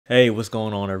Hey, what's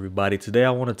going on, everybody? Today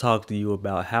I want to talk to you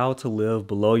about how to live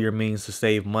below your means to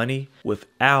save money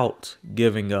without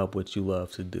giving up what you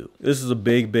love to do. This is a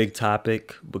big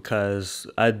topic because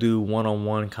I do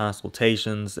one-on-one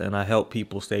consultations and I help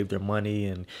people save their money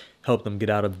and help them get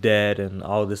out of debt and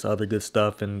all this other good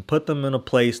stuff and put them in a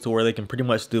place to where they can pretty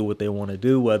much do what they want to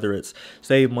do, whether it's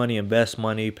save money, invest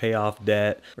money, pay off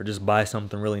debt, or just buy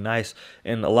something really nice.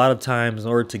 And a lot of times, in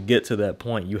order to get to that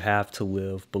point, you have to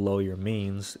live below your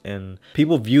means. And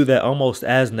people view that almost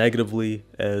as negatively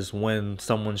as when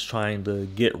someone's trying to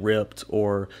get ripped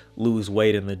or lose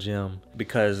weight in the gym,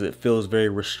 because it feels very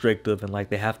restrictive and like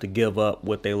they have to give up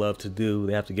what they love to do.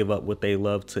 They have to give up what they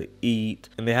love to eat,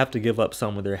 and they have to give up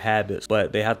some of their habits,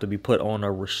 but they have to be put on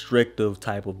a restrictive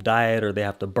type of diet, or they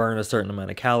have to burn a certain amount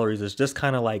of calories. It's just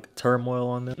kind of like turmoil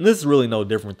on them. And this is really no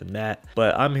different than that,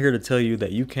 but I'm here to tell you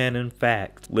that you can in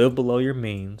fact live below your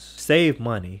means, save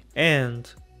money,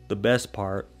 and the best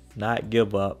part, not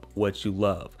give up what you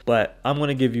love. But I'm going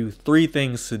to give you 3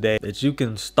 things today that you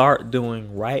can start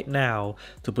doing right now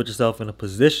to put yourself in a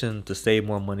position to save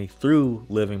more money through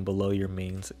living below your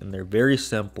means. And they're very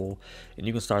simple and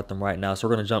you can start them right now. So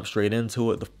we're going to jump straight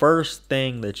into it. The first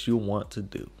thing that you want to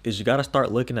do is you got to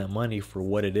start looking at money for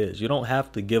what it is. You don't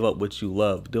have to give up what you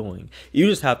love doing. You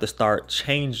just have to start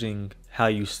changing how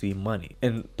you see money.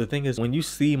 And the thing is, when you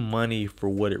see money for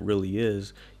what it really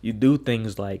is, you do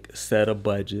things like set a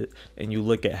budget and you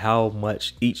look at how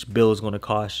much each bill is going to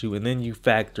cost you, and then you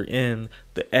factor in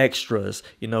the extras,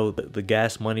 you know, the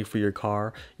gas money for your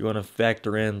car. You're going to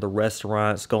factor in the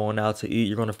restaurants, going out to eat.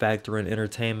 You're going to factor in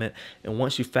entertainment. And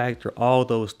once you factor all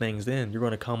those things in, you're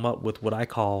going to come up with what I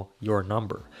call your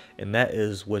number. And that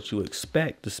is what you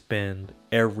expect to spend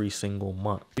every single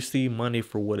month. You see money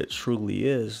for what it truly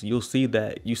is. You'll see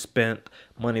that you spent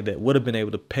money that would have been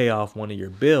able to pay off one of your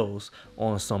bills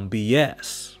on some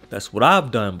BS. That's what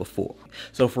I've done before.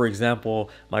 So for example,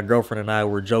 my girlfriend and I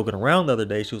were joking around the other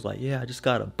day. She was like, yeah, I just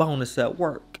got a bonus at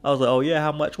work. I was like, oh yeah,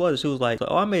 how much was it? She was like,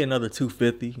 oh, I made another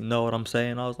 $250. You know what I'm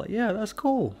saying? I was like, yeah, that's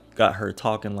cool. Got her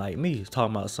talking like me,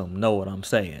 talking about some know what I'm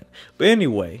saying. But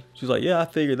anyway, she was like, yeah, I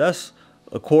figured that's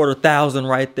 $250,000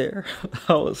 right there.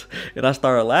 And I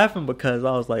started laughing because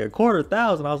I was like,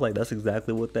 $250,000. I was like, that's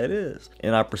exactly what that is.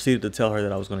 And I proceeded to tell her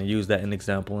that I was going to use that as an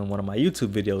example in one of my YouTube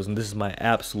videos. And this is my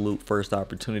absolute first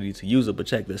opportunity to use it. But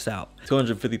check this out.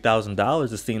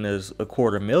 $250,000 is seen as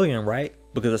 $250,000, right?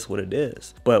 Because that's what it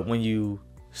is. But when you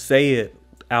say it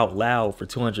out loud for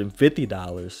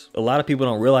 $250, a lot of people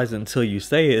don't realize it until you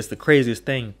say it. It's the craziest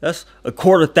thing. That's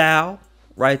 $250,000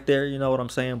 right there, you know what I'm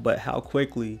saying? But how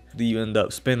quickly do you end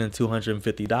up spending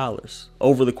 $250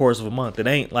 over the course of a month? It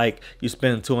ain't like you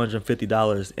spend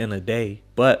 $250 in a day,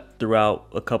 but throughout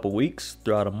a couple weeks,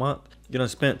 throughout a month, you done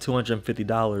spent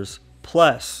 $250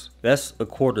 plus. That's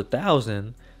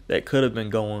 $250,000 that could have been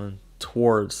going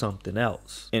towards something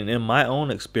else. And in my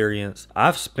own experience,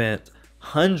 I've spent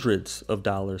hundreds of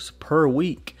dollars per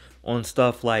week on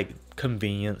stuff like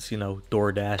convenience, you know,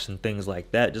 DoorDash and things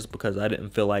like that, just because I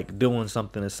didn't feel like doing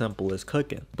something as simple as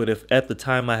cooking. But if at the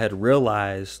time I had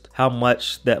realized how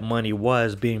much that money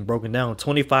was being broken down,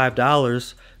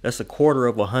 $25, that's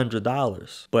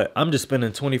 $250,000. But I'm just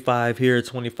spending 25 here,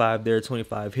 25 there,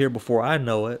 25 here. Before I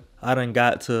know it, I done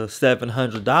got to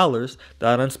 $700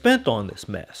 that I done spent on this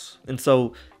mess. And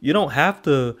so you don't have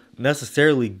to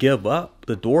necessarily give up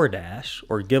the DoorDash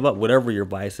or give up whatever your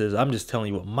vice is. I'm just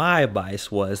telling you what my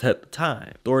vice was at the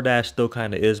time. DoorDash still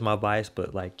kind of is my vice,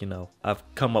 but like, you know, I've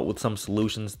come up with some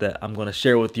solutions that I'm going to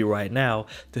share with you right now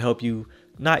to help you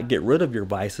not get rid of your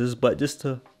vices, but just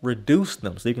to reduce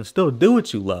them so you can still do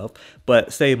what you love,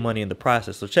 but save money in the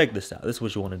process. So check this out. This is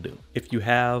what you want to do. If you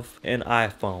have an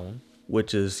iPhone,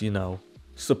 which is, you know,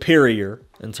 superior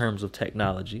in terms of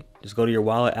technology, just go to your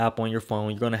wallet app on your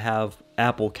phone. You're going to have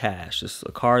Apple Cash. It's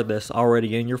a card that's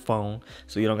already in your phone,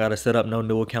 so you don't got to set up no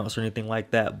new accounts or anything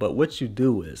like that. But what you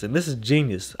do is, and this is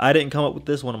genius, I didn't come up with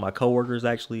this, one of my coworkers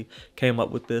actually came up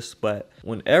with this, but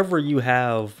whenever you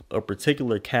have a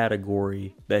particular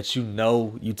category that you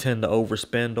know you tend to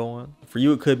overspend on, for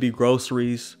you it could be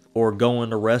groceries or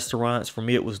going to restaurants. For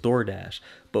me, it was DoorDash.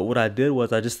 But what I did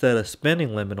was I just set a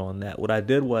spending limit on that. What I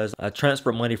did was I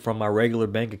transferred money from my regular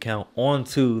bank account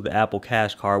onto the Apple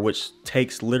Cash card, which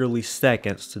takes literally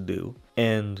seconds to do.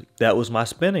 And that was my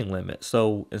spending limit.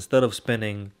 So instead of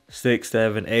spending $600,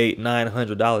 $700, $800,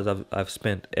 $900, I've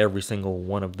spent every single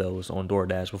one of those on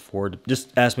DoorDash before.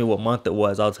 Just ask me what month it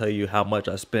was. I'll tell you how much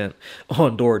I spent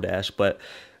on DoorDash. But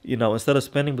you know, instead of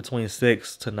spending between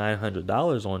 $600 to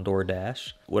 $900 on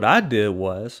DoorDash, what I did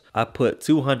was I put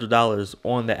 $200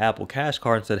 on the Apple Cash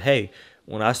card and said, hey,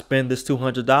 when I spend this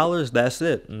 $200, that's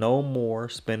it. No more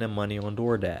spending money on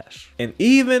DoorDash. And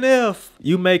even if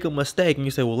you make a mistake and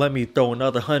you say, well, let me throw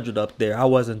another 100 up there, I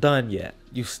wasn't done yet,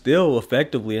 you still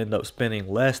effectively end up spending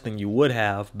less than you would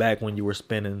have back when you were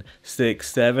spending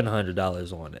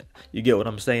 $600-700 on it. You get what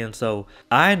I'm saying? So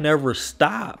I never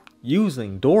stopped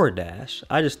using DoorDash.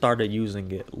 I just started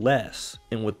using it less.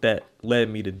 And what that led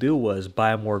me to do was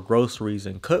buy more groceries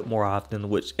and cook more often,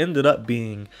 which ended up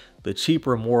being the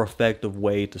cheaper, more effective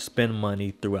way to spend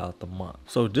money throughout the month.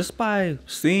 So just by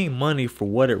seeing money for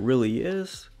what it really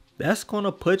is, that's going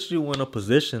to put you in a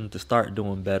position to start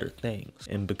doing better things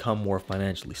and become more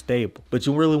financially stable. But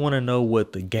you really want to know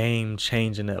what the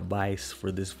game-changing advice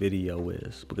for this video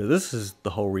is, because this is the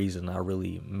whole reason I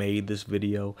really made this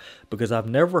video, because I've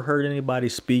never heard anybody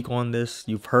speak on this.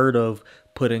 You've heard of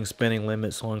putting spending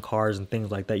limits on cards and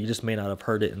things like that. You just may not have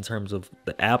heard it in terms of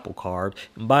the Apple Card.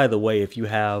 And by the way, if you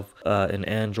have an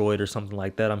Android or something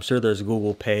like that, I'm sure there's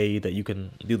Google Pay that you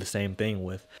can do the same thing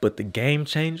with. But the game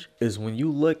change is when you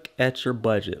look at your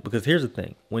budget, because here's the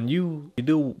thing. When you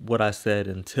do what I said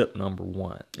in tip number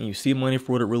 1, and you see money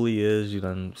for what it really is, you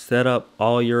done set up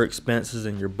all your expenses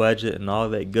and your budget and all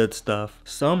that good stuff,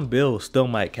 some bills still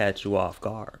might catch you off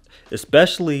guard.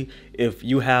 Especially if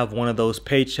you have one of those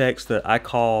paychecks that I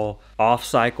call off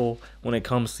cycle when it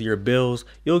comes to your bills.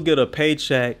 You'll get a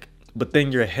paycheck, but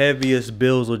then your heaviest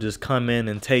bills will just come in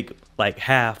and take like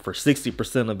half or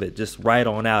 60% of it just right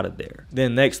on out of there.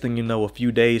 Then next thing you know, a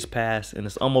few days pass and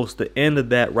it's almost the end of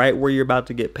that, right where you're about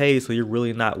to get paid, so you're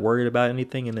really not worried about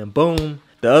anything, and then boom,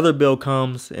 the other bill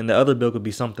comes, and the other bill could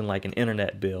be something like an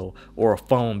internet bill or a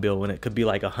phone bill, and it could be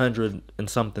like $100 and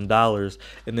something,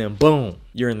 and then boom,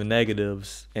 you're in the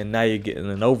negatives, and now you're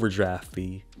getting an overdraft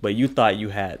fee. But you thought you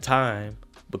had time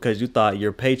because you thought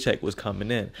your paycheck was coming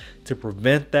in. To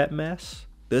prevent that mess,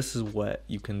 this is what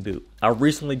you can do. I've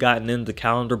recently gotten into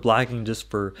calendar blocking just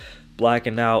for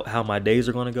blacking out how my days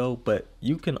are going to go, but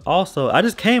you can also, I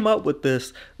just came up with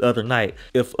this the other night.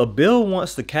 If a bill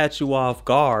wants to catch you off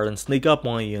guard and sneak up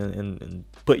on you and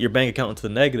put your bank account into the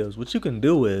negatives, what you can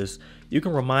do is you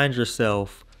can remind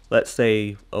yourself, let's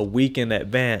say a week in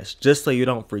advance, just so you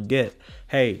don't forget,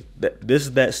 hey, this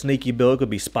is that sneaky bill. It could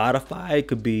be Spotify, it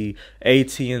could be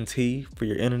AT&T for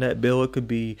your internet bill, it could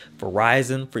be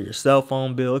Verizon for your cell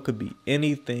phone bill, it could be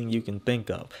anything you can think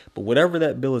of. But whatever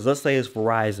that bill is, let's say it's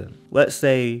Verizon. Let's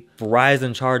say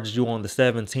Verizon charges you on the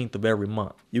 17th of every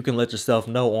month. You can let yourself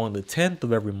know on the 10th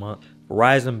of every month,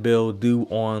 Verizon bill due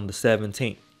on the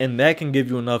 17th. And that can give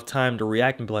you enough time to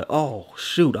react and be like, oh,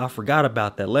 shoot, I forgot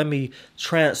about that. Let me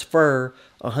transfer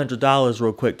 $100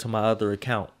 real quick to my other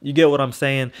account. You get what I'm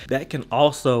saying? That can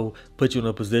also put you in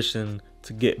a position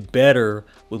to get better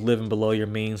with living below your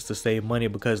means, to save money,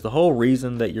 because the whole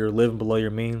reason that you're living below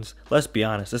your means, let's be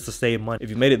honest, it's to save money.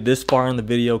 If you made it this far in the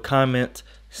video, comment,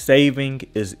 saving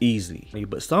is easy.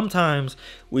 But sometimes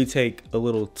we take a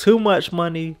little too much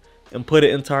money and put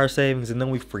it into our savings, and then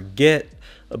we forget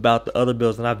about the other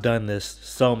bills. And I've done this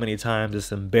so many times,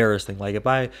 it's embarrassing. Like if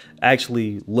I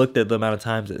actually looked at the amount of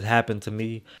times it happened to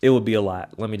me, it would be a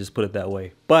lot. Let me just put it that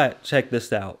way. But check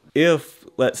this out. If,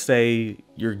 let's say,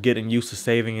 you're getting used to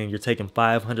saving and you're taking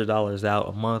 $500 out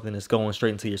a month and it's going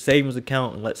straight into your savings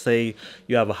account, and let's say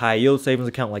you have a high yield savings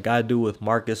account like I do with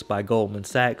Marcus by Goldman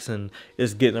Sachs, and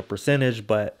it's getting a percentage,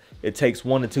 but it takes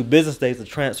 1 to 2 business days to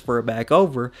transfer it back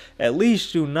over, at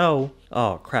least you know,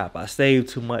 oh crap, I saved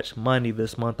too much money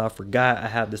this month. I forgot I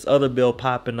have this other bill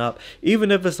popping up. Even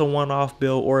if it's a one-off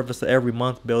bill or if it's an every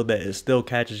month bill that it still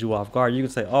catches you off guard, you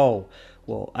can say, oh,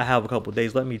 well, I have a couple of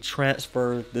days. Let me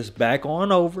transfer this back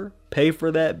on over, pay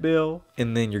for that bill,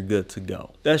 and then you're good to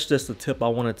go. That's just a tip I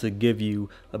wanted to give you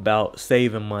about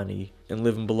saving money and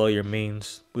living below your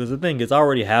means. Because the thing is, I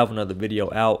already have another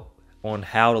video out on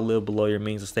how to live below your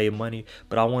means to save money,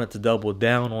 but I wanted to double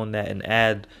down on that and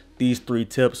add these 3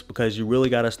 tips, because you really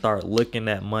got to start looking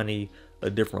at money a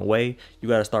different way. You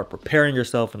got to start preparing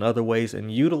yourself in other ways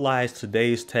and utilize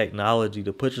today's technology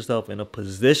to put yourself in a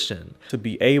position to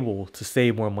be able to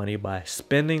save more money by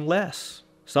spending less.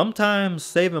 Sometimes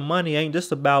saving money ain't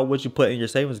just about what you put in your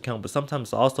savings account, but sometimes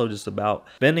it's also just about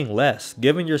spending less,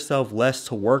 giving yourself less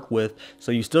to work with,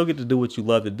 so you still get to do what you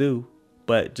love to do,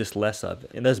 but just less of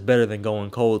it. And that's better than going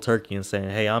cold turkey and saying,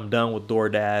 hey, I'm done with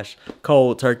DoorDash,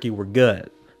 cold turkey, we're good.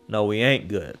 No, we ain't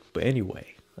good. But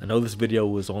anyway, I know this video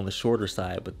was on the shorter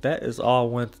side, but that is all I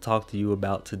wanted to talk to you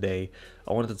about today.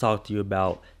 I wanted to talk to you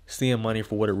about seeing money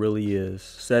for what it really is,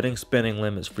 setting spending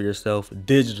limits for yourself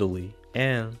digitally,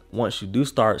 and once you do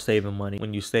start saving money,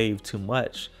 when you save too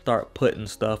much, start putting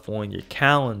stuff on your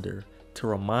calendar to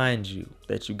remind you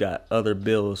that you got other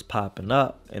bills popping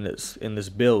up, and this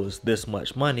bill is this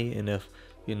much money, and if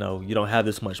you know you don't have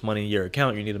this much money in your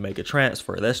account, you need to make a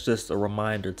transfer. That's just a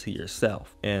reminder to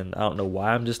yourself. And I don't know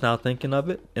why I'm just now thinking of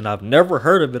it, and I've never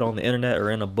heard of it on the internet or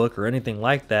in a book or anything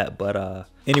like that. But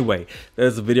anyway,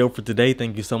 that's the video for today.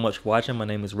 Thank you so much for watching. My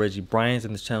name is Reggie Bryans,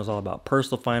 and this channel is all about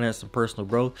personal finance and personal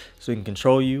growth, so you can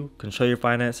control your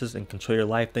finances and control your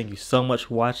life. Thank you so much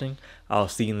for watching. I'll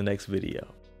see you in the next video.